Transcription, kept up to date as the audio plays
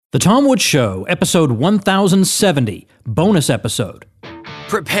The Tom Woods Show, episode 1070, bonus episode.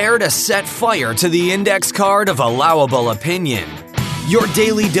 Prepare to set fire to the index card of allowable opinion. Your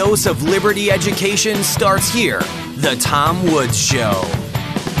daily dose of liberty education starts here. The Tom Woods Show.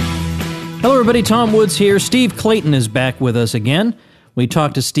 Hello, everybody. Tom Woods here. Steve Clayton is back with us again. We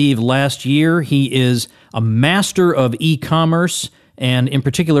talked to Steve last year. He is a master of e-commerce, and in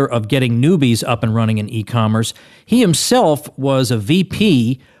particular of getting newbies up and running in e-commerce. He himself was a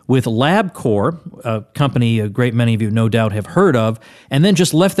VP with LabCorp, a company a great many of you no doubt have heard of, and then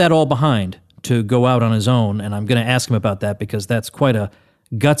just left that all behind to go out on his own. And I'm going to ask him about that because that's quite a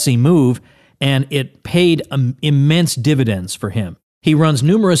gutsy move, and it paid immense dividends for him. He runs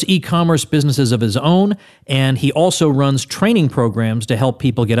numerous e-commerce businesses of his own, and he also runs training programs to help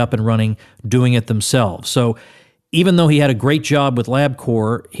people get up and running doing it themselves. So even though he had a great job with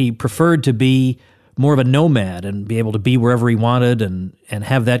LabCorp, he preferred to be more of a nomad and be able to be wherever he wanted and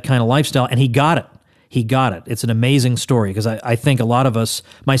have that kind of lifestyle. And he got it. He got it. It's an amazing story because I think a lot of us,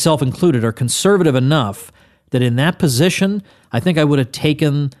 myself included, are conservative enough that in that position, I think I would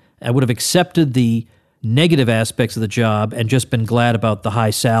have accepted the negative aspects of the job and just been glad about the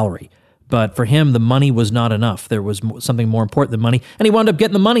high salary. But for him, the money was not enough. There was something more important than money, and he wound up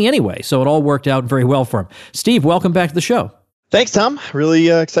getting the money anyway. So it all worked out very well for him. Steve, welcome back to the show. Thanks, Tom. Really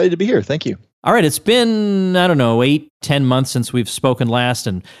excited to be here. Thank you. All right, it's been, 8-10 months since we've spoken last,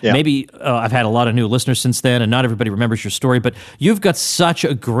 and maybe I've had a lot of new listeners since then, and not everybody remembers your story, but you've got such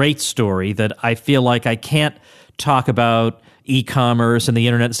a great story that I feel like I can't talk about e-commerce and the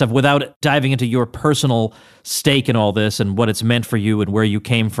internet and stuff without diving into your personal stake in all this and what it's meant for you and where you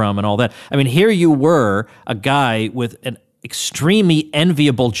came from and all that. I mean, here you were, a guy with an extremely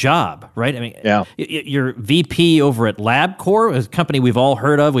enviable job, right? I mean, you're VP over at LabCorp, a company we've all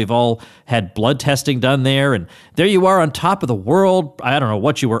heard of. We've all had blood testing done there. And there you are on top of the world. I don't know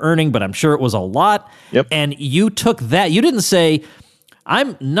what you were earning, but I'm sure it was a lot. Yep. And you took that. You didn't say,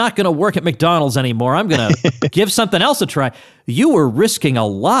 I'm not going to work at McDonald's anymore. I'm going to give something else a try. You were risking a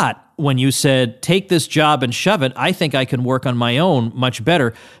lot when you said, take this job and shove it. I think I can work on my own much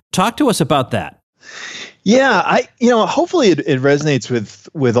better. Talk to us about that. Yeah, hopefully it resonates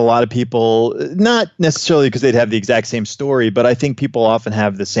with a lot of people, not necessarily because they'd have the exact same story, but I think people often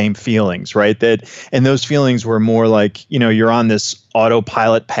have the same feelings, right? And those feelings were more like, you're on this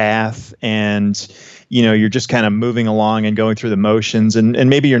autopilot path and, you're just kind of moving along and going through the motions and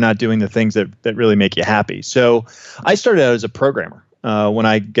maybe you're not doing the things that really make you happy. So I started out as a programmer. When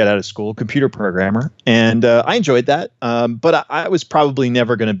I got out of school, computer programmer, and I enjoyed that. But I was probably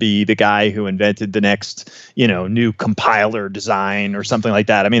never going to be the guy who invented the next, new compiler design or something like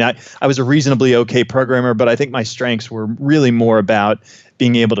that. I mean, I was a reasonably okay programmer, but I think my strengths were really more about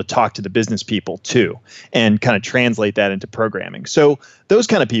being able to talk to the business people too, and kind of translate that into programming. So those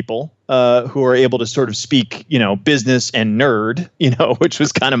kind of people who are able to sort of speak, business and nerd, which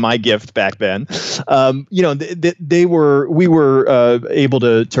was kind of my gift back then. We were able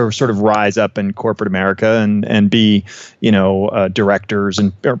to sort of rise up in corporate America and be, directors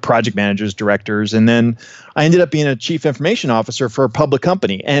and or project managers, directors, and then I ended up being a chief information officer for a public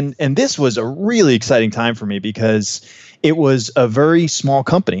company, and this was a really exciting time for me because it was a very small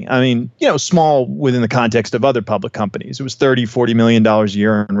company. I mean, small within the context of other public companies. It was $30-40 million a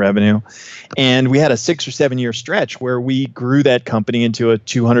year in revenue. And we had a 6 or 7 year stretch where we grew that company into a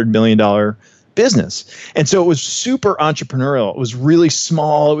 $200 million business. And so it was super entrepreneurial. It was really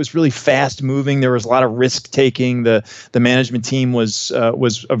small. It was really fast moving. There was a lot of risk taking. The management team was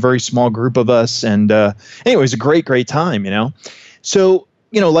a very small group of us. And anyway, it was a great time, So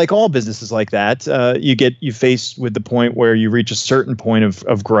like all businesses like that, you face with the point where you reach a certain point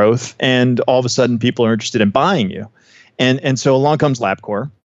of growth, and all of a sudden people are interested in buying you, and so along comes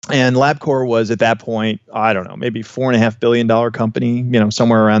LabCorp, and LabCorp was at that point, I don't know, maybe $4.5 billion company,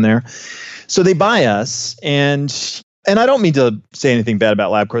 somewhere around there. So they buy us, and I don't mean to say anything bad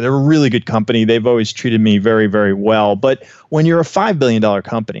about LabCorp. They're a really good company. They've always treated me very, very well. But when you're a $5 billion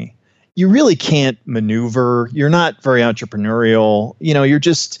company, you really can't maneuver. You're not very entrepreneurial. You're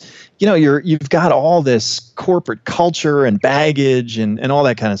just, you've got all this corporate culture and baggage and all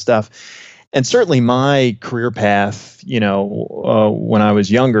that kind of stuff. And certainly my career path, when I was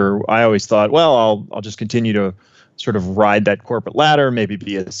younger, I always thought, well, I'll just continue to sort of ride that corporate ladder, maybe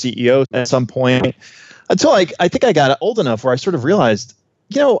be a CEO at some point, until I think I got old enough where I sort of realized,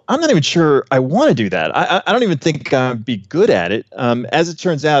 I'm not even sure I want to do that. I don't even think I'd be good at it. As it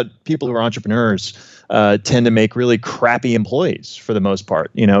turns out, people who are entrepreneurs tend to make really crappy employees for the most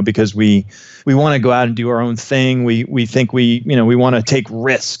part, because we want to go out and do our own thing. We think we want to take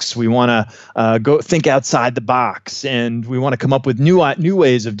risks. We want to go think outside the box, and we want to come up with new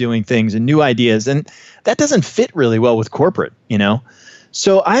ways of doing things and new ideas. And that doesn't fit really well with corporate,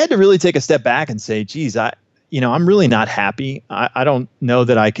 So I had to really take a step back and say, geez, I'm really not happy. I don't know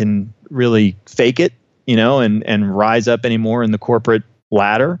that I can really fake it, and rise up anymore in the corporate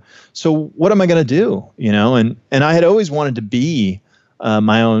ladder. So what am I going to do? And I had always wanted to be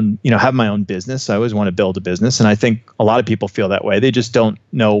my own, have my own business. I always want to build a business. And I think a lot of people feel that way. They just don't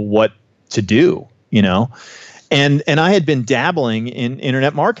know what to do, and I had been dabbling in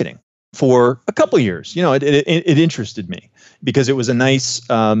internet marketing for a couple of years. It interested me because it was a nice,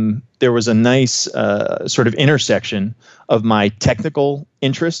 there was a nice sort of intersection of my technical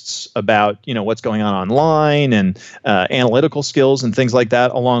interests about, what's going on online and analytical skills and things like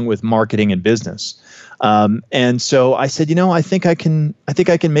that, along with marketing and business. And so I said, I think I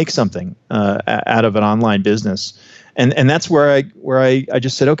can make something out of an online business. And that's where I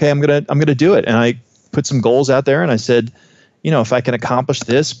just said, okay, I'm gonna do it. And I put some goals out there, and I said, if I can accomplish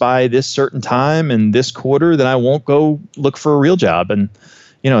this by this certain time and this quarter, then I won't go look for a real job. And,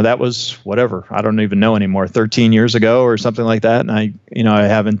 that was whatever, I don't even know anymore, 13 years ago or something like that. And I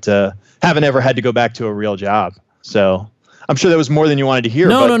haven't ever had to go back to a real job. So I'm sure that was more than you wanted to hear.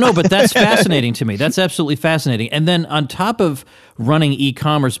 No, but that's fascinating to me. That's absolutely fascinating. And then on top of running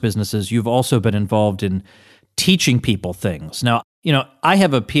e-commerce businesses, you've also been involved in teaching people things. Now, I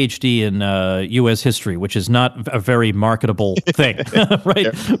have a PhD in U.S. history, which is not a very marketable thing, right?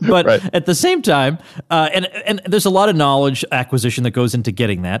 Yeah. But Right. at the same time, and there's a lot of knowledge acquisition that goes into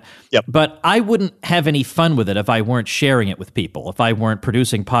getting that. Yep. But I wouldn't have any fun with it if I weren't sharing it with people, if I weren't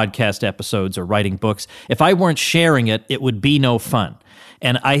producing podcast episodes or writing books. If I weren't sharing it, it would be no fun.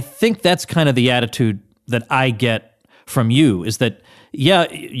 And I think that's kind of the attitude that I get from you, is that,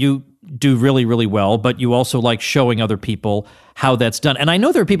 yeah, you do really, really well, but you also like showing other people how that's done. And I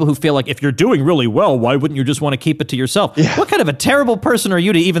know there are people who feel like, if you're doing really well, why wouldn't you just want to keep it to yourself? Yeah. What kind of a terrible person are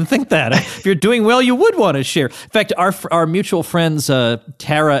you to even think that? If you're doing well, you would want to share. In fact, our mutual friends,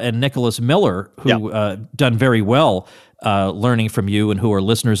 Tara and Nicholas Miller, who done very well learning from you and who are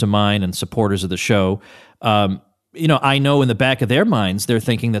listeners of mine and supporters of the show, I know in the back of their minds, they're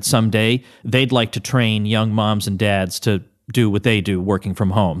thinking that someday they'd like to train young moms and dads to do what they do working from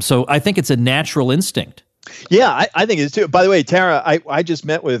home. So I think it's a natural instinct. Yeah, I think it is too. By the way, Tara, I just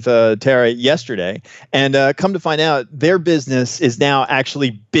met with Tara yesterday, and come to find out, their business is now actually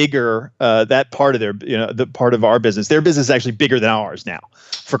bigger. That part of the part of our business, their business is actually bigger than ours now.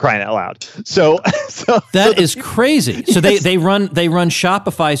 For crying out loud! So that is crazy. So yes. they run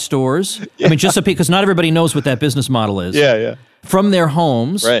Shopify stores. Yeah. I mean, just so because not everybody knows what that business model is. Yeah. From their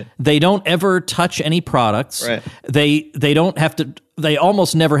homes, right. They don't ever touch any products. Right. They don't have to. They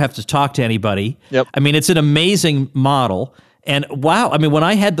almost never have to talk to anybody. Yep. I mean, it's an amazing model. And wow, I mean, when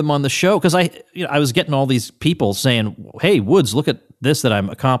I had them on the show, because I was getting all these people saying, "Hey, Woods, look at this that I'm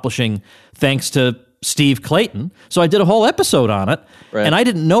accomplishing thanks to Steve Clayton." So I did a whole episode on it, right. And I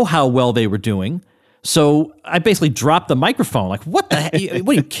didn't know how well they were doing. So I basically dropped the microphone. Like, what the heck?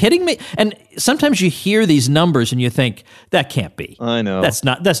 What, are you kidding me? And sometimes you hear these numbers and you think, that can't be. I know.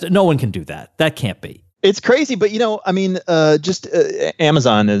 No one can do that. That can't be. It's crazy, but just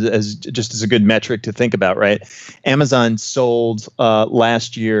Amazon is a good metric to think about, right? Amazon sold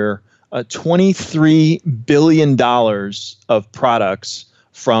last year $23 billion of products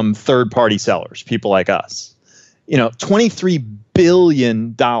from third-party sellers, people like us. $23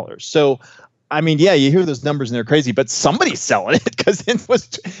 billion. So, I mean, yeah, you hear those numbers and they're crazy, but somebody's selling it, because it was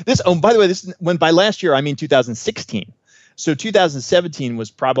this. Oh, by the way, by last year, I mean 2016. So 2017 was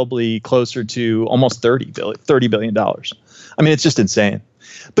probably closer to almost $30 billion. I mean, it's just insane.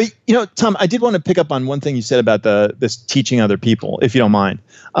 But, Tom, I did want to pick up on one thing you said about this teaching other people, if you don't mind.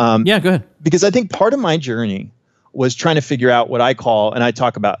 Yeah, go ahead. Because I think part of my journey was trying to figure out what I call, and I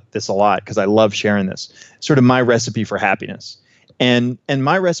talk about this a lot because I love sharing this, sort of my recipe for happiness. And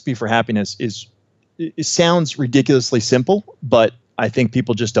my recipe for happiness it sounds ridiculously simple, but I think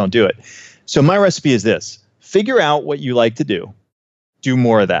people just don't do it. So my recipe is this: figure out what you like to do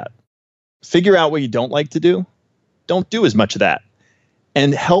more of that. Figure out what you don't like to don't do as much of that.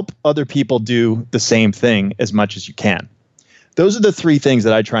 And help other people do the same thing as much as you can. Those are the three things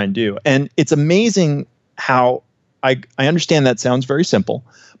that I try and do. And it's amazing how I understand that sounds very simple,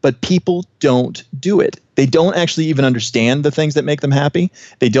 but people don't do it. They don't actually even understand the things that make them happy.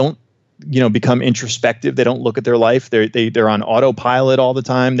 They don't become introspective. They don't look at their life. They're on autopilot all the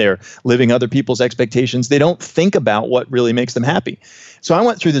time. They're living other people's expectations. They don't think about what really makes them happy. So I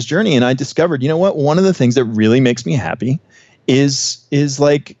went through this journey and I discovered, one of the things that really makes me happy is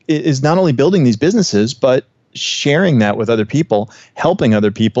not only building these businesses, but sharing that with other people, helping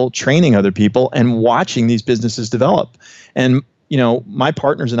other people, training other people, and watching these businesses develop. And my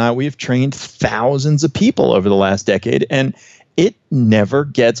partners and I, we've trained thousands of people over the last decade, and it never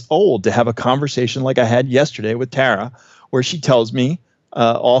gets old to have a conversation like I had yesterday with Tara, where she tells me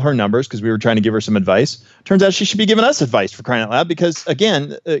all her numbers because we were trying to give her some advice. Turns out she should be giving us advice, for crying out loud, because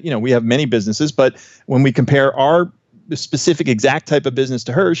again, we have many businesses, but when we compare our specific exact type of business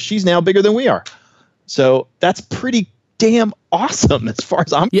to hers, she's now bigger than we are. So that's pretty damn awesome as far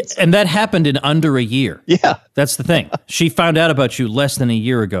as I'm concerned. And that happened in under a year. Yeah. That's the thing. She found out about you less than a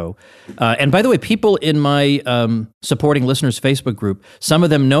year ago. And by the way, people in my supporting listeners Facebook group, some of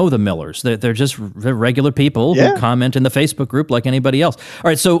them know the Millers. They're just regular people who comment in the Facebook group like anybody else. All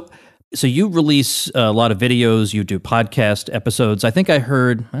right, so you release a lot of videos, you do podcast episodes. I think I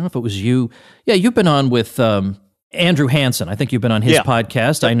heard, I don't know if it was you. Yeah, you've been on with Andrew Hansen. I think you've been on his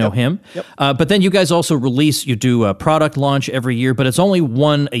podcast. I know him. Yep. But then you guys also you do a product launch every year, but it's only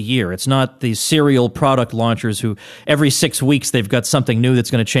one a year. It's not these serial product launchers who every 6 weeks they've got something new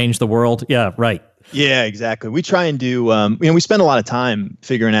that's going to change the world. Yeah, right. Yeah, exactly. We try and do, we spend a lot of time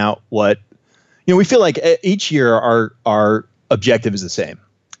figuring out what, we feel like each year our objective is the same.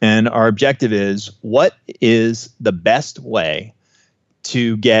 And our objective is, what is the best way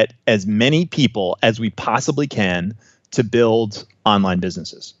to get as many people as we possibly can to build online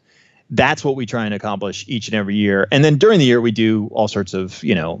businesses? That's what we try and accomplish each and every year. And then during the year, we do all sorts of,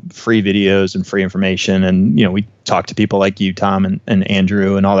 free videos and free information. And, we talk to people like you, Tom, and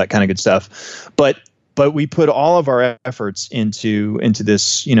Andrew, and all that kind of good stuff. But we put all of our efforts into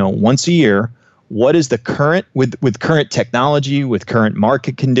this, once a year. What is the current, with current technology, with current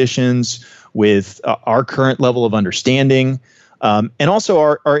market conditions, with our current level of understanding, and also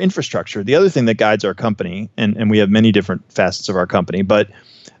our infrastructure. The other thing that guides our company, and we have many different facets of our company, but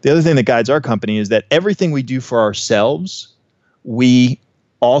the other thing that guides our company is that everything we do for ourselves, we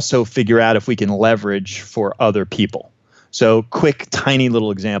also figure out if we can leverage for other people. So quick, tiny little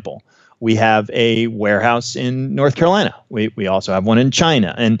example. We have a warehouse in North Carolina. We also have one in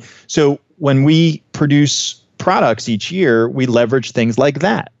China. And so when we produce products each year, we leverage things like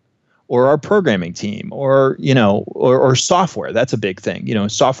that. Or our programming team, or software. That's a big thing.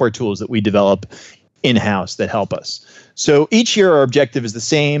 Software tools that we develop in-house that help us. So each year our objective is the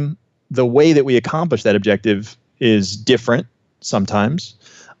same. The way that we accomplish that objective is different sometimes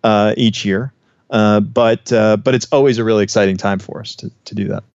each year, but it's always a really exciting time for us to do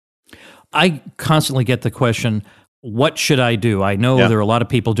that. I constantly get the question, what should I do? I know there are a lot of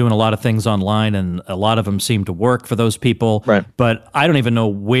people doing a lot of things online, and a lot of them seem to work for those people, right. But I don't even know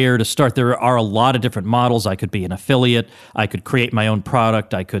where to start. There are a lot of different models. I could be an affiliate. I could create my own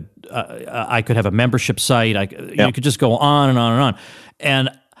product. I could have a membership site. You could just go on and on and on. And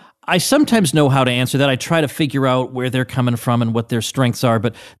I sometimes know how to answer that. I try to figure out where they're coming from and what their strengths are.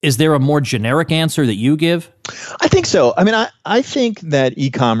 But is there a more generic answer that you give? I think so. I mean, I think that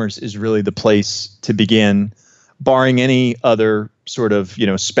e-commerce is really the place to begin, barring any other sort of,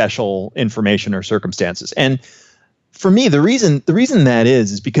 special information or circumstances. And for me, the reason that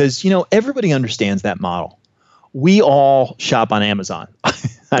is because, everybody understands that model. We all shop on Amazon.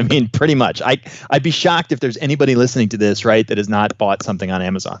 I mean, pretty much. I'd be shocked if there's anybody listening to this, right, that has not bought something on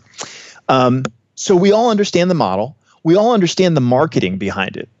Amazon. So we all understand the model. We all understand the marketing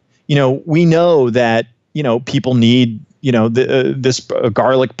behind it. We know that, people need, this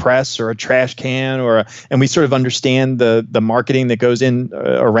garlic press or a trash can, and we sort of understand the marketing that goes in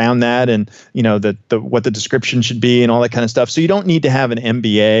around that, and what the description should be and all that kind of stuff. So you don't need to have an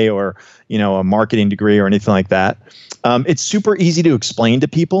MBA or a marketing degree or anything like that. It's super easy to explain to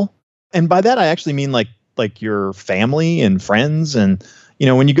people, and by that I actually mean like your family and friends. And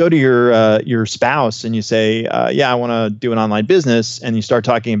when you go to your spouse and you say, I want to do an online business, and you start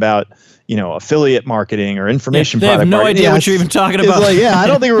talking about affiliate marketing or information they product have no marketing. idea what you're even talking about. It's like, I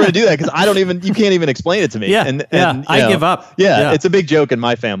don't think we're going to do that because you can't even explain it to me. I give up. Yeah, it's a big joke in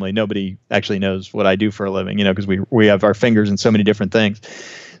my family. Nobody actually knows what I do for a living, because we have our fingers in so many different things.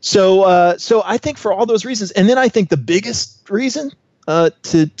 So I think for all those reasons, and then I think the biggest reason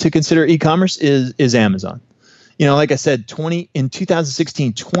to consider e-commerce is Amazon. Like I said, in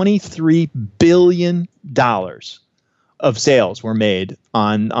 2016, $23 billion of sales were made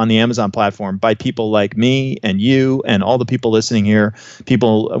on the Amazon platform by people like me and you and all the people listening here,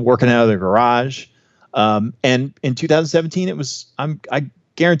 people working out of their garage. And in 2017, it was, I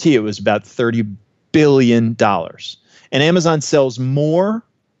guarantee it was about $30 billion. And Amazon sells more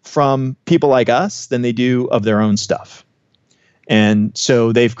from people like us than they do of their own stuff. And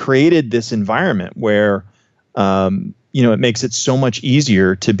so they've created this environment where, it makes it so much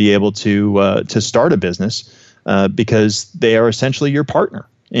easier to be able to start a business because they are essentially your partner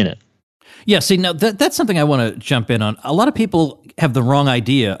in it. Yeah, see, now that's something I want to jump in on. A lot of people have the wrong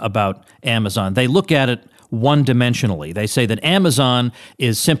idea about Amazon. They look at it one-dimensionally. They say that Amazon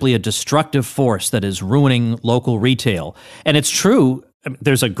is simply a destructive force that is ruining local retail. And it's true.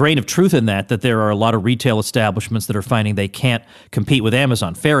 There's a grain of truth in that there are a lot of retail establishments that are finding they can't compete with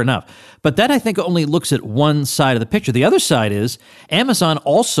Amazon. Fair enough. But that, I think, only looks at one side of the picture. The other side is Amazon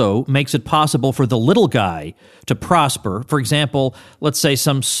also makes it possible for the little guy to prosper. For example, let's say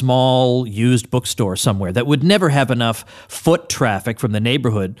some small used bookstore somewhere that would never have enough foot traffic from the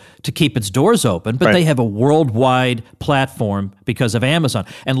neighborhood to keep its doors open, but they have a worldwide platform because of Amazon.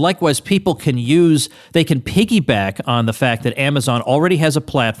 And likewise, people can piggyback on the fact that Amazon already has a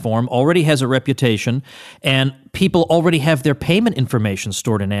platform, already has a reputation, and people already have their payment information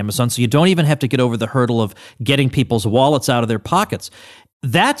stored in Amazon, so you don't even have to get over the hurdle of getting people's wallets out of their pockets.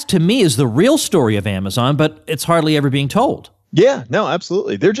 That, to me, is the real story of Amazon, but it's hardly ever being told. Yeah, no,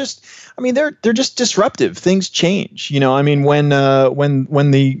 absolutely. They're just disruptive. Things change. When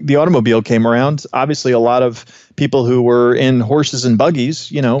the automobile came around, obviously a lot of people who were in horses and buggies,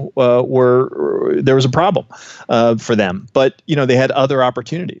 there was a problem for them. But they had other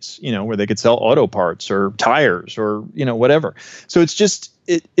opportunities, where they could sell auto parts or tires or whatever. So it's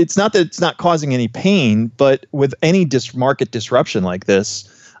not that it's not causing any pain, but with any market disruption like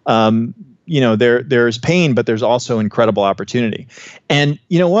this, there's pain, but there's also incredible opportunity. And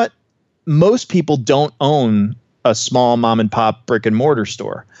you know what? Most people don't own a small mom and pop brick and mortar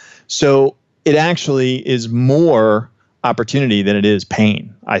store. So it actually is more opportunity than it is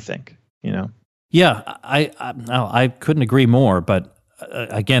pain, I think, Yeah, I couldn't agree more. But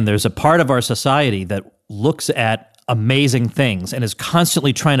again, there's a part of our society that looks at amazing things and is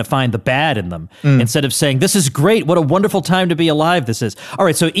constantly trying to find the bad in them instead of saying, this is great, what a wonderful time to be alive this is. All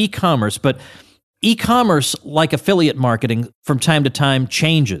right, so e-commerce, but e-commerce, like affiliate marketing, from time to time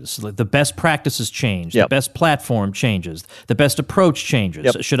changes. The best practices change, the best platform changes, the best approach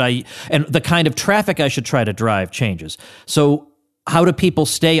changes. And the kind of traffic I should try to drive changes. So how do people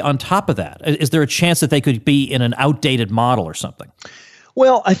stay on top of that? Is there a chance that they could be in an outdated model or something?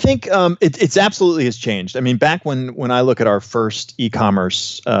 Well, I think it's absolutely has changed. I mean, back when I look at our first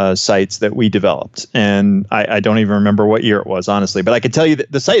e-commerce sites that we developed, and I don't even remember what year it was, honestly, but I can tell you that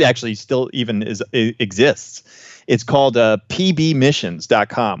the site actually still even exists. It's called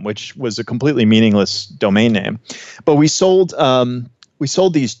pbmissions.com, which was a completely meaningless domain name. But we sold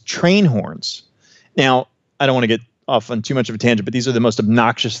these train horns. Now, I don't want to get off on too much of a tangent, but these are the most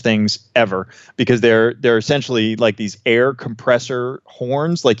obnoxious things ever because they're essentially like these air compressor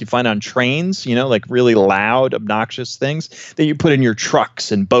horns like you find on trains, like really loud, obnoxious things that you put in your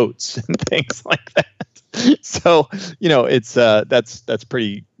trucks and boats and things like that. So, it's that's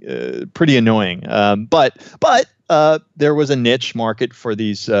pretty annoying. But there was a niche market for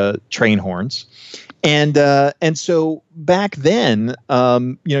these train horns. And so back then,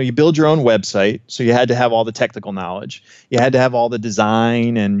 you build your own website. So you had to have all the technical knowledge. You had to have all the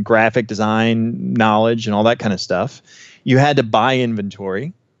design and graphic design knowledge and all that kind of stuff. You had to buy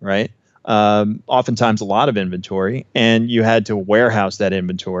inventory, right? Oftentimes a lot of inventory, and you had to warehouse that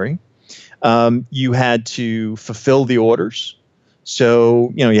inventory. You had to fulfill the orders.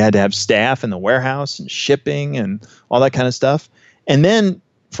 So, you had to have staff in the warehouse and shipping and all that kind of stuff. And then,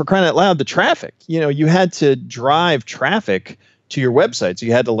 for crying out loud, the traffic, you had to drive traffic to your website. So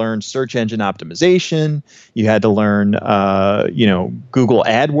you had to learn search engine optimization. You had to learn, Google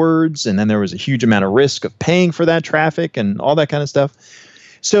AdWords. And then there was a huge amount of risk of paying for that traffic and all that kind of stuff.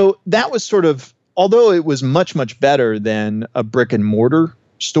 So that was sort of, although it was much, much better than a brick and mortar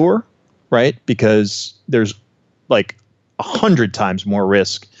store, right? Because there's like 100 times more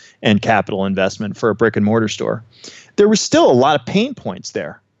risk and capital investment for a brick and mortar store. There was still a lot of pain points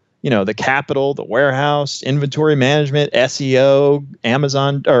there. The capital, the warehouse, inventory management, SEO,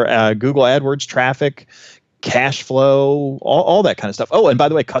 Amazon or Google AdWords traffic, cash flow, all that kind of stuff. Oh, and by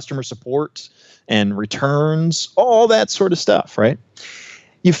the way, customer support and returns, all that sort of stuff, right?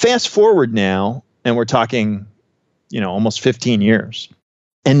 You fast forward now, and we're talking, almost 15 years.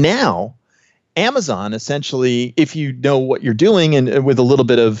 And now Amazon essentially, if you know what you're doing and with a little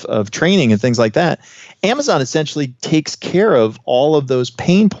bit of training and things like that, Amazon essentially takes care of all of those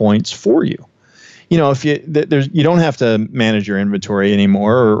pain points for you. If you don't have to manage your inventory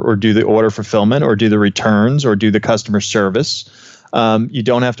anymore or do the order fulfillment or do the returns or do the customer service. You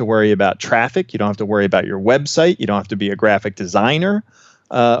don't have to worry about traffic. You don't have to worry about your website. You don't have to be a graphic designer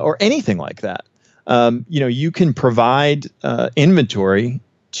or anything like that. You can provide inventory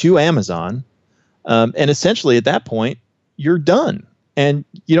to Amazon, and essentially at that point, you're done. And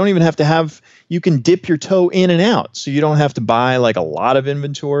you don't even have to you can dip your toe in and out. So you don't have to buy like a lot of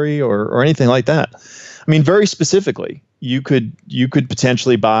inventory or anything like that. I mean, very specifically, you could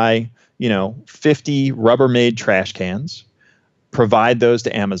potentially buy, 50 Rubbermaid trash cans, provide those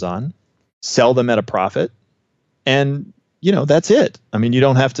to Amazon, sell them at a profit, and that's it. I mean, you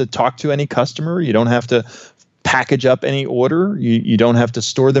don't have to talk to any customer. You don't have to package up any order. You don't have to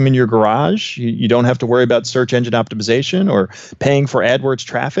store them in your garage. You don't have to worry about search engine optimization or paying for AdWords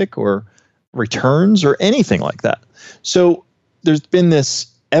traffic or returns or anything like that. So there's been this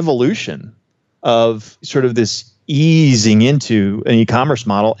evolution of sort of this easing into an e-commerce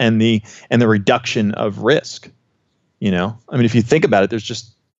model and the reduction of risk. I mean, if you think about it,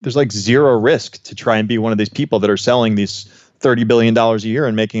 there's like zero risk to try and be one of these people that are selling these $30 billion a year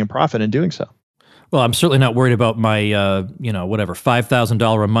and making a profit in doing so. Well, I'm certainly not worried about my,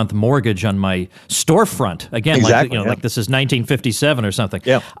 $5,000 a month mortgage on my storefront. Again, exactly, like this is 1957 or something.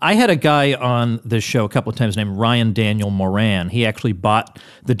 Yeah. I had a guy on this show a couple of times named Ryan Daniel Moran. He actually bought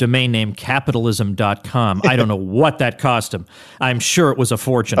the domain name capitalism.com. I don't know what that cost him. I'm sure it was a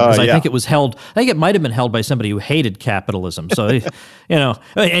fortune because I think it might have been held by somebody who hated capitalism. So,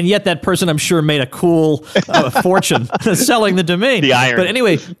 and yet that person I'm sure made a cool fortune selling the domain. The irony. But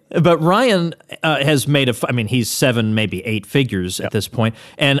anyway, Ryan has made he's 7, maybe 8 figures at this point,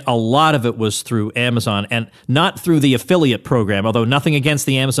 and a lot of it was through Amazon and not through the affiliate program, although nothing against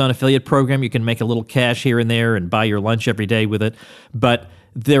the Amazon affiliate program. You can make a little cash here and there and buy your lunch every day with it. But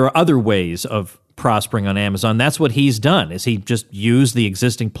there are other ways of prospering on Amazon. That's what he's done, is he just used the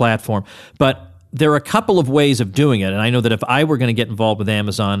existing platform. But there are a couple of ways of doing it, and I know that if I were going to get involved with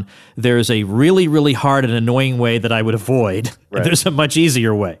Amazon, there's a really, really hard and annoying way that I would avoid. Right. There's a much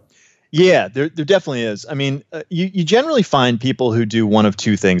easier way. Yeah, there definitely is. I mean, you generally find people who do one of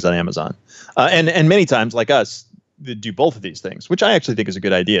two things on Amazon, and many times, like us, they do both of these things, which I actually think is a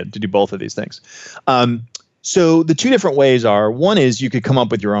good idea to do both of these things. So the two different ways are, one is you could come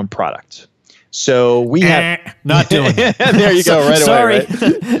up with your own product. So we have not doing it. There you go, right Sorry. away.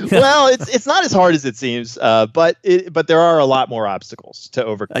 Right? Well, it's not as hard as it seems, but there are a lot more obstacles to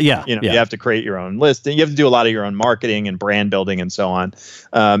overcome. You have to create your own list, and you have to do a lot of your own marketing and brand building and so on.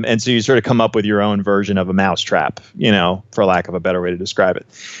 And so you sort of come up with your own version of a mousetrap, for lack of a better way to describe it.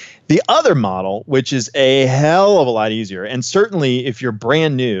 The other model, which is a hell of a lot easier, and certainly if you're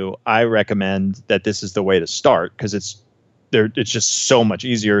brand new, I recommend that this is the way to start, because it's just so much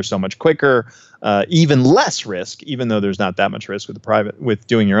easier, so much quicker, even less risk, even though there's not that much risk with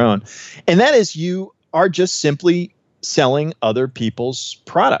doing your own. And that is, you are just simply selling other people's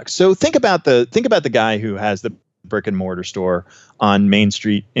products. So think about the guy who has the brick and mortar store on Main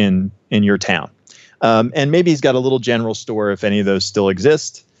Street in your town. And maybe he's got a little general store, if any of those still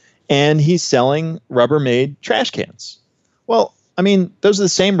exist, and he's selling Rubbermaid trash cans. Well, I mean, those are the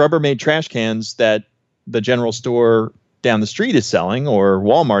same Rubbermaid trash cans that the general store down the street is selling, or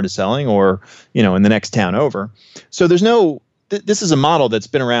Walmart is selling, or in the next town over. So this is a model that's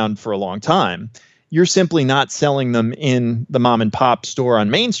been around for a long time. You're simply not selling them in the mom and pop store on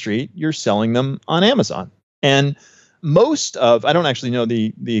Main Street. You're selling them on Amazon. And I don't actually know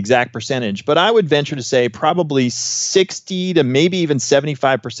the exact percentage, but I would venture to say probably 60 to maybe even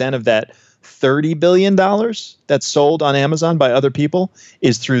 75% of that $30 billion that's sold on Amazon by other people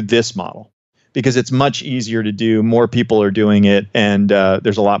is through this model, because it's much easier to do. More people are doing it, and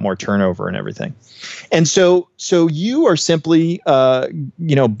there's a lot more turnover and everything. And so you are simply,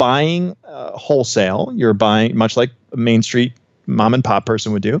 buying wholesale. You're buying much like a Main Street mom and pop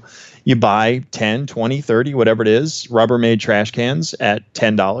person would do. You buy 10, 20, 30, whatever it is, Rubbermaid trash cans at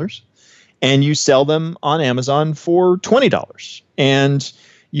 $10, and you sell them on Amazon for $20. And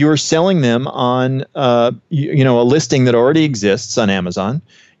you're selling them on, a listing that already exists on Amazon.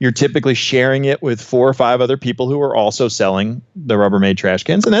 You're typically sharing it with 4 or 5 other people who are also selling the Rubbermaid trash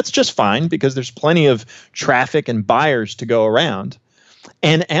cans. And that's just fine, because there's plenty of traffic and buyers to go around.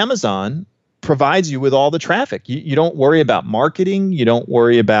 And Amazon provides you with all the traffic. You don't worry about marketing. You don't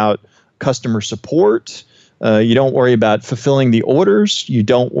worry about customer support. You don't worry about fulfilling the orders. You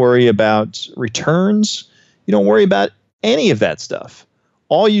don't worry about returns. You don't worry about any of that stuff.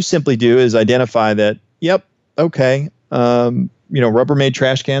 All you simply do is identify that, Rubbermaid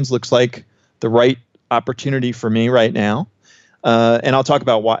trash cans looks like the right opportunity for me right now. And I'll talk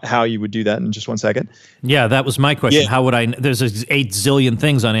about how you would do that in just one second. Yeah, that was my question. How would I? There's 8 zillion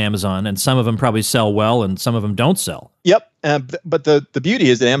things on Amazon, and some of them probably sell well, and some of them don't sell. Yep. But the beauty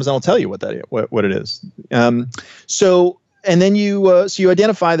is that Amazon will tell you what it is. And then you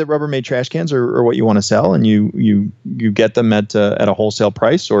identify that Rubbermaid trash cans are what you want to sell, and you get them at a wholesale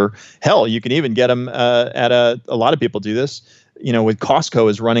price, or hell, you can even get them at a lot of people do this. With Costco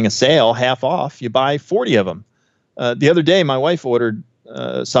is running a sale, half off. You buy 40 of them. The other day, my wife ordered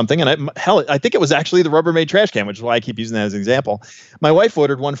something, and I think it was actually the Rubbermaid trash can, which is why I keep using that as an example. My wife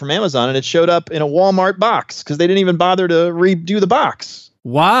ordered one from Amazon, and it showed up in a Walmart box because they didn't even bother to redo the box.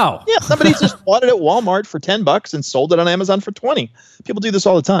 Wow. Yeah, somebody just bought it at Walmart for $10 and sold it on Amazon for $20. People do this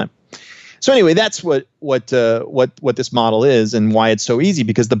all the time. So anyway, that's what this model is, and why it's so easy,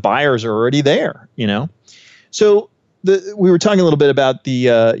 because the buyers are already there. So we were talking a little bit about the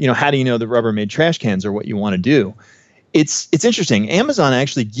how do you know the Rubbermaid trash cans are what you want to do? It's interesting. Amazon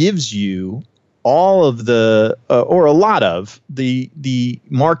actually gives you all of the or a lot of the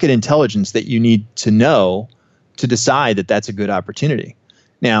market intelligence that you need to know to decide that that's a good opportunity.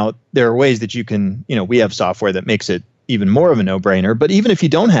 Now, there are ways that you can, we have software that makes it even more of a no-brainer. But even if you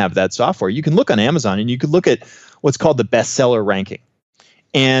don't have that software, you can look on Amazon and you could look at what's called the bestseller ranking.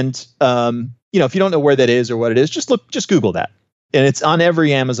 And, if you don't know where that is or what it is, just Google that. And it's on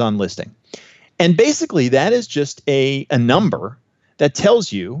every Amazon listing. And basically, that is just a number that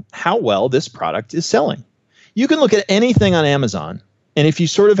tells you how well this product is selling. You can look at anything on Amazon, and if you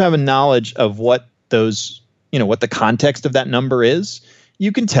sort of have a knowledge of what those, what the context of that number is,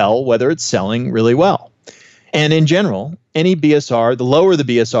 you can tell whether it's selling really well. And in general, any BSR, the lower the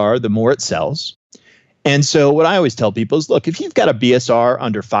BSR, the more it sells. And so what I always tell people is, look, if you've got a BSR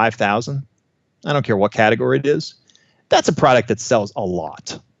under 5,000, I don't care what category it is, that's a product that sells a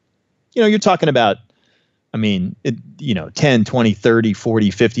lot. You're talking about, 10, 20, 30, 40,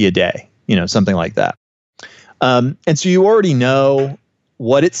 50 a day, something like that. And so you already know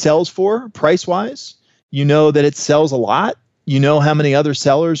what it sells for price-wise. You know that it sells a lot. You know how many other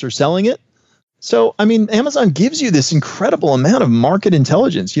sellers are selling it. So, Amazon gives you this incredible amount of market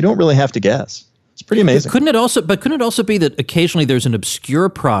intelligence. You don't really have to guess. It's pretty amazing. Couldn't it also be that occasionally there's an obscure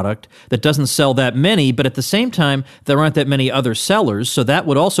product that doesn't sell that many, but at the same time, there aren't that many other sellers, so that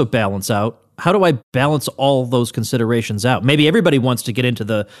would also balance out? How do I balance all those considerations out? Maybe everybody wants to get into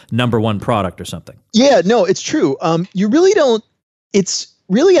the number one product or something. Yeah, no, it's true. You really don't. It's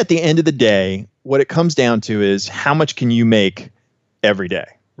really, at the end of the day, what it comes down to is how much can you make every day,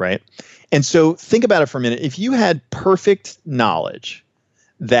 right? And so think about it for a minute. If you had perfect knowledge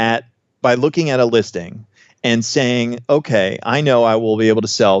that by looking at a listing and saying, okay, I know I will be able to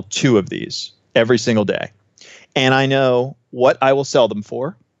sell 2 of these every single day, and I know what I will sell them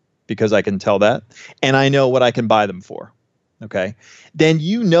for because I can tell that, and I know what I can buy them for, okay, then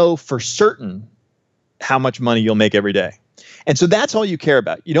you know for certain how much money you'll make every day. And so that's all you care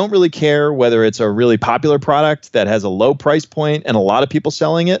about. You don't really care whether it's a really popular product that has a low price point and a lot of people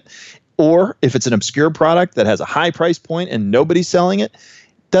selling it, or if it's an obscure product that has a high price point and nobody's selling it.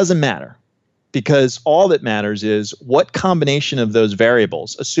 Doesn't matter, because all that matters is what combination of those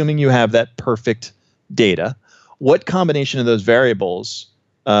variables, assuming you have that perfect data, what combination of those variables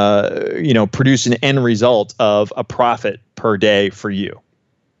produce an end result of a profit per day for you.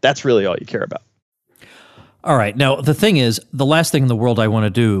 That's really all you care about. All right. Now, the thing is, the last thing in the world I want to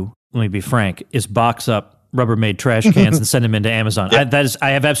do, let me be frank, is box up Rubbermaid trash cans and send them into Amazon. Yeah.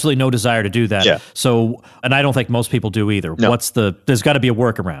 I have absolutely no desire to do that. Yeah. So, and I don't think most people do either. No. There's got to be a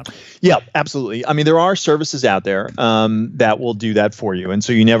workaround. Yeah, absolutely. There are services out there that will do that for you. And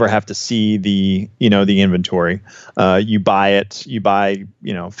so you never have to see the inventory. You buy it,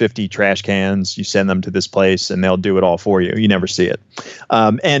 50 trash cans, you send them to this place and they'll do it all for you. You never see it.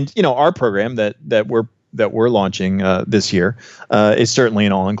 And our program that we're launching this year is certainly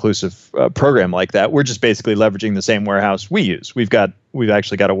an all-inclusive program like that. We're just basically leveraging the same warehouse we use. We've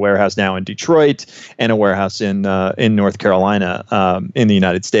actually got a warehouse now in Detroit and a warehouse in North Carolina in the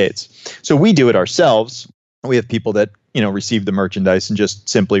United States. So we do it ourselves. We have people that receive the merchandise and just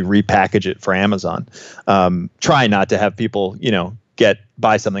simply repackage it for Amazon. Try not to have people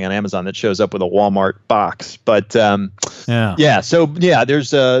buy something on Amazon that shows up with a Walmart box. But there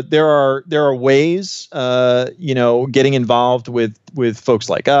are ways getting involved with folks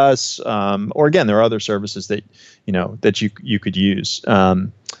like us, or again, there are other services that you could use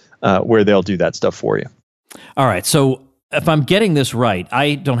where they'll do that stuff for you. All right, so if I'm getting this right,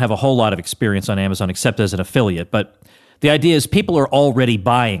 I don't have a whole lot of experience on Amazon except as an affiliate, but The idea is people are already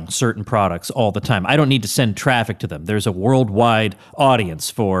buying certain products all the time. I don't need to send traffic to them. There's a worldwide audience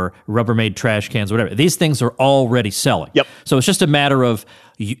for Rubbermaid trash cans, whatever. These things are already selling. Yep. So it's just a matter of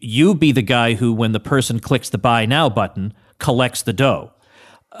you be the guy who, when the person clicks the buy now button, collects the dough.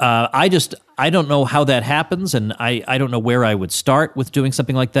 I don't know how that happens, and I don't know where I would start with doing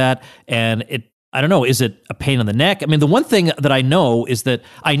something like that. And I don't know, is it a pain in the neck? I mean, the one thing that I know is that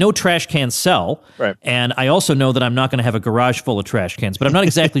I know trash cans sell, right, and I also know that I'm not going to have a garage full of trash cans, but I'm not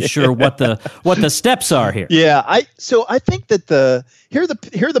exactly sure what the steps are here. Yeah, I think that here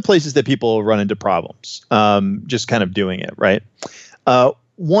are the places that people run into problems. Just kind of doing it, right?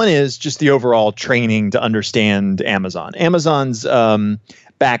 One is just the overall training to understand Amazon. Amazon's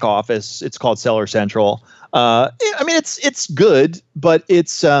back office, it's called Seller Central. I mean, it's good, but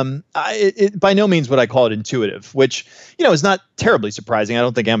it's by no means would I call it intuitive, which, is not terribly surprising. I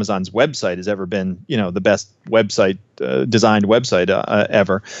don't think Amazon's website has ever been, the best website, designed website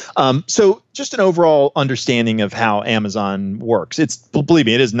ever. So just an overall understanding of how Amazon works. Believe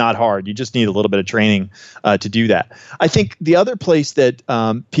me, it is not hard. You just need a little bit of training to do that. I think the other place that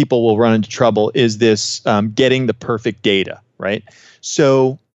people will run into trouble is this getting the perfect data, right?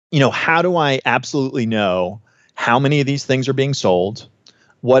 So, how do I absolutely know how many of these things are being sold,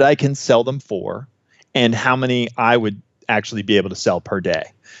 what I can sell them for, and how many I would actually be able to sell per day?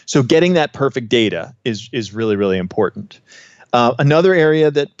 So getting that perfect data is really, really important. Another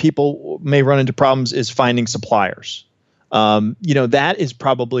area that people may run into problems is finding suppliers. That is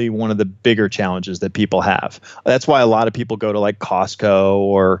probably one of the bigger challenges that people have. That's why a lot of people go to like Costco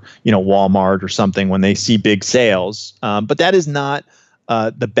or, Walmart or something when they see big sales. But that is not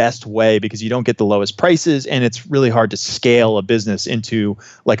the best way, because you don't get the lowest prices, and it's really hard to scale a business into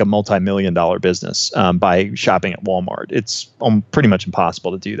like a multi-million-dollar business by shopping at Walmart. It's pretty much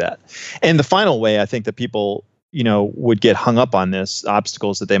impossible to do that. And the final way I think that people would get hung up on this,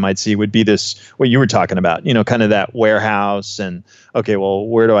 obstacles that they might see would be this, what you were talking about, kind of that warehouse and, okay, well,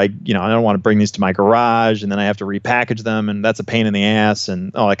 where do I don't want to bring these to my garage, and then I have to repackage them, and that's a pain in the ass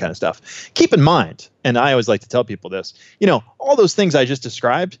and all that kind of stuff. Keep in mind, and I always like to tell people this, all those things I just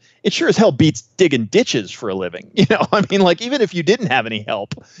described, it sure as hell beats digging ditches for a living. I mean, like, even if you didn't have any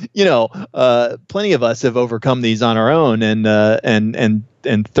help, plenty of us have overcome these on our own, and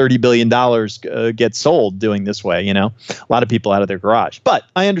 $30 billion gets sold doing this way, a lot of people out of their garage. But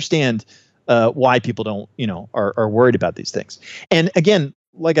I understand why people don't, are worried about these things. And again,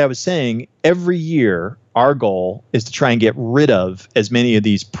 like I was saying, every year our goal is to try and get rid of as many of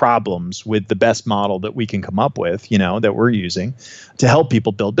these problems with the best model that we can come up with, that we're using to help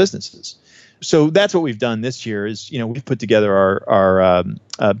people build businesses. So that's what we've done this year is, we've put together our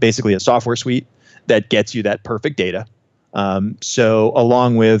basically a software suite that gets you that perfect data. So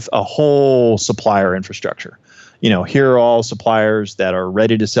along with a whole supplier infrastructure, here are all suppliers that are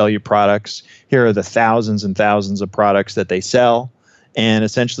ready to sell you products. Here are the thousands and thousands of products that they sell. And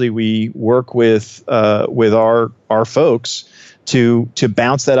essentially we work with our folks to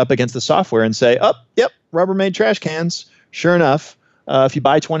bounce that up against the software and say, yep, Rubbermaid trash cans. Sure enough, if you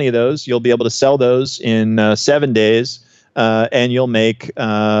buy 20 of those, you'll be able to sell those in 7 days, and you'll make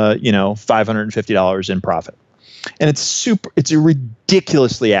 $550 in profit. And it's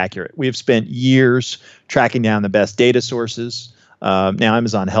ridiculously accurate. We have spent years tracking down the best data sources. Now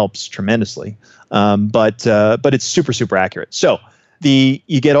Amazon helps tremendously, but it's super, super accurate. So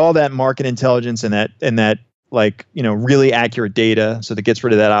you get all that market intelligence and that really accurate data. So that gets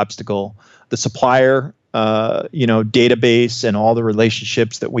rid of that obstacle. The supplier database and all the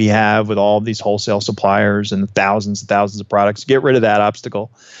relationships that we have with all of these wholesale suppliers and thousands of products. Get rid of that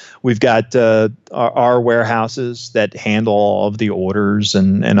obstacle. We've got our warehouses that handle all of the orders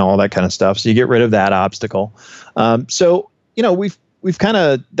and all that kind of stuff. So you get rid of that obstacle. We've kind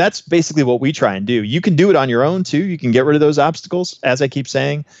of, that's basically what we try and do. You can do it on your own too. You can get rid of those obstacles. As I keep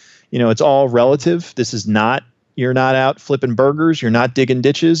saying, it's all relative. This is not, you're not out flipping burgers. You're not digging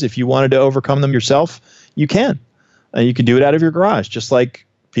ditches. If you wanted to overcome them yourself, you can. You can do it out of your garage, just like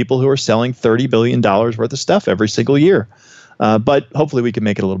people who are selling $30 billion worth of stuff every single year. But hopefully we can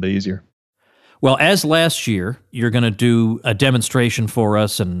make it a little bit easier. Well, as last year, you're going to do a demonstration for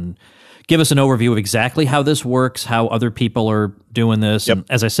us and give us an overview of exactly how this works, how other people are doing this. Yep. And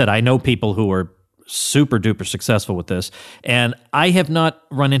as I said, I know people who are super duper successful with this. And I have not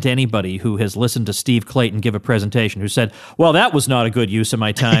run into anybody who has listened to Steve Clayton give a presentation who said, well, that was not a good use of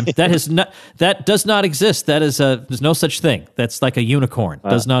my time. That does not exist. There's no such thing. That's like a unicorn.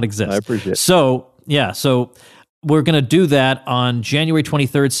 Does not exist. I appreciate it. So we're going to do that on January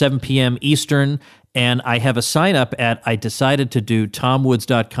 23rd, 7 p.m. Eastern. And I have a sign up at, I decided to do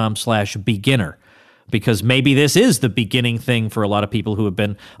tomwoods.com/beginner. because maybe this is the beginning thing for a lot of people who have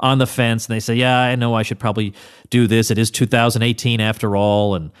been on the fence, and they say, yeah, I know I should probably do this. It is 2018 after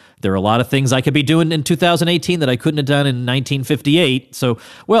all, and there are a lot of things I could be doing in 2018 that I couldn't have done in 1958. So,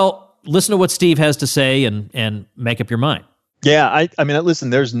 well, listen to what Steve has to say and make up your mind. Yeah, I mean,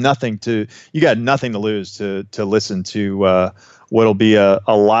 listen, you got nothing to lose to listen to what'll be a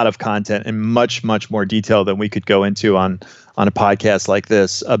lot of content in much, much more detail than we could go into on a podcast like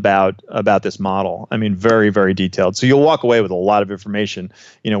this about this model. I mean, very, very detailed. So you'll walk away with a lot of information,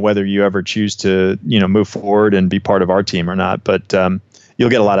 whether you ever choose to, move forward and be part of our team or not. But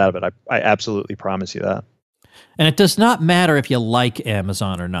you'll get a lot out of it. I absolutely promise you that. And it does not matter if you like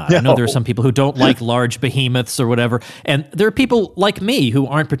Amazon or not. No. I know there are some people who don't like large behemoths or whatever. And there are people like me who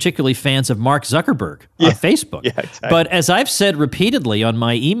aren't particularly fans of Mark Zuckerberg on Facebook. Yeah, exactly. But as I've said repeatedly on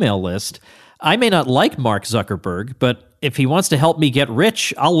my email list, I may not like Mark Zuckerberg, but if he wants to help me get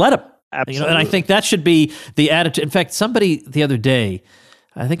rich, I'll let him. Absolutely. And I think that should be the attitude. In fact, somebody the other day,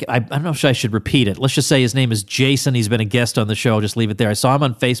 I don't know if I should repeat it. Let's just say his name is Jason. He's been a guest on the show. I'll just leave it there. I saw him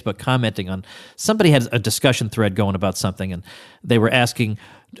on Facebook commenting on, somebody had a discussion thread going about something, and they were asking,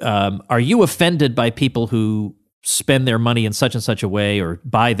 are you offended by people who spend their money in such and such a way, or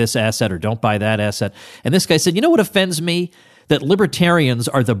buy this asset or don't buy that asset? And this guy said, you know what offends me? That libertarians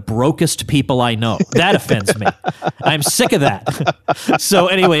are the brokest people I know. That offends me. I'm sick of that. So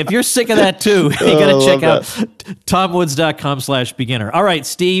anyway, if you're sick of that too, you got to check out tomwoods.com/beginner. All right,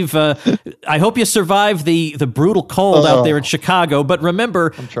 Steve, I hope you survive the brutal cold out there in Chicago. But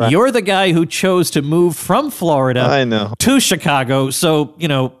remember, you're the guy who chose to move from Florida to Chicago. So,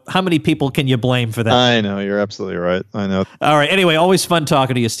 how many people can you blame for that? I know. You're absolutely right. I know. All right. Anyway, always fun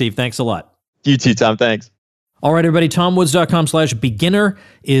talking to you, Steve. Thanks a lot. You too, Tom. Thanks. All right, everybody, tomwoods.com/beginner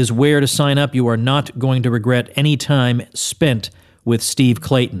is where to sign up. You are not going to regret any time spent with Steve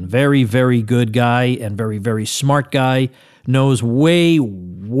Clayton. Very, very good guy and very, very smart guy. Knows way,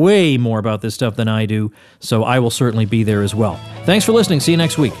 way more about this stuff than I do, so I will certainly be there as well. Thanks for listening. See you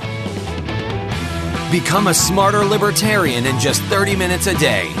next week. Become a smarter libertarian in just 30 minutes a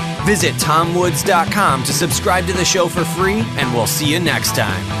day. Visit tomwoods.com to subscribe to the show for free, and we'll see you next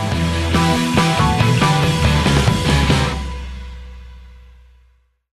time.